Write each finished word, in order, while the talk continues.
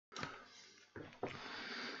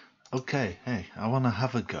Okay, hey, I want to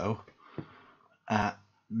have a go at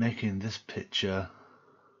making this picture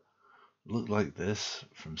look like this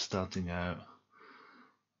from starting out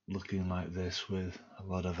looking like this with a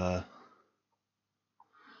lot of I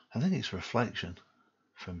think it's reflection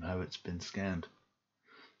from how it's been scanned.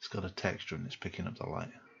 It's got a texture and it's picking up the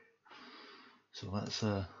light. So let's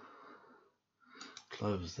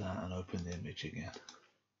close that and open the image again.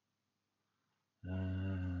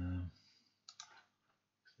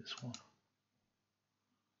 This one.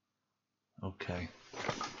 Okay.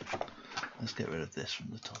 Let's get rid of this from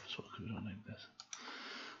the top as well because we don't need this.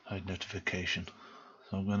 Hide notification.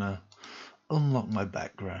 So I'm going to unlock my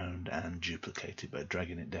background and duplicate it by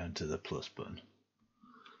dragging it down to the plus button.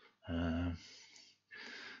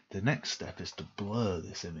 The next step is to blur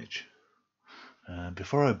this image.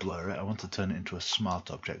 Before I blur it, I want to turn it into a smart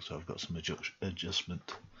object, so I've got some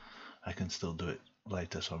adjustment. I can still do it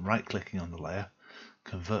later, so I'm right clicking on the layer,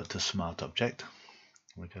 convert to smart object.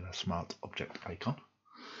 We get a smart object icon,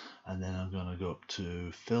 and then I'm going to go up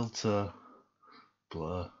to filter,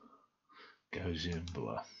 blur, Gaussian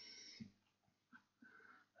blur.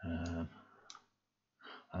 And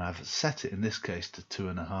I've set it in this case to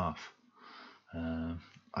 2.5.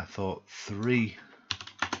 I thought 3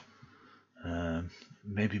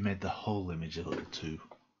 maybe made the whole image a little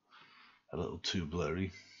too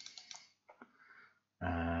blurry,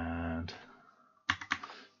 and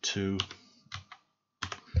 2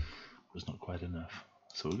 was not quite enough,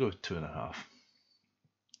 so we'll go with 2.5.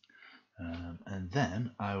 And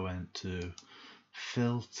then I went to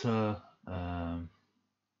filter,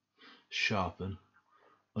 sharpen,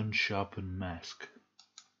 unsharpen mask,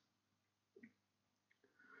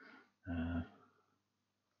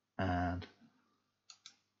 and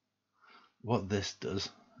what this does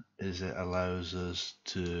is it allows us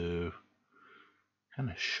to kind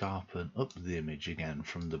of sharpen up the image again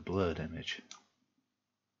from the blurred image.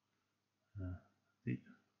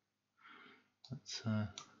 Let's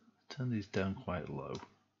turn these down quite low.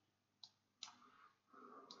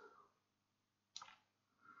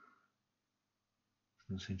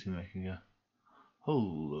 Doesn't seem to be making a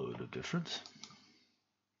whole load of difference.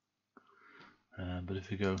 But if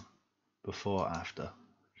we go before, after,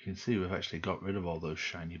 you can see we've actually got rid of all those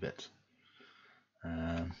shiny bits.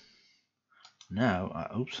 Now,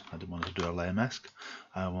 oops, I didn't want to do a layer mask.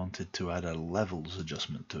 I wanted to add a levels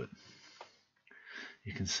adjustment to it.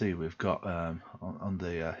 You can see we've got on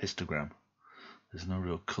the histogram, there's no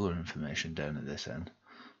real color information down at this end.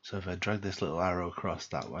 So if I drag this little arrow across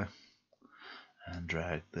that way and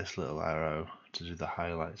drag this little arrow to do the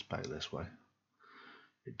highlights back this way,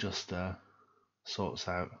 it just sorts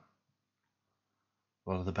out a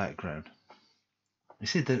lot of the background. You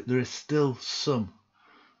see there is still some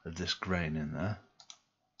of this grain in there,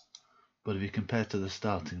 but if you compare to the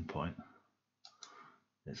starting point,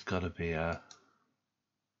 it's got to be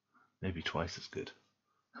maybe twice as good.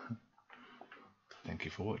 Thank you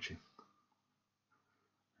for watching.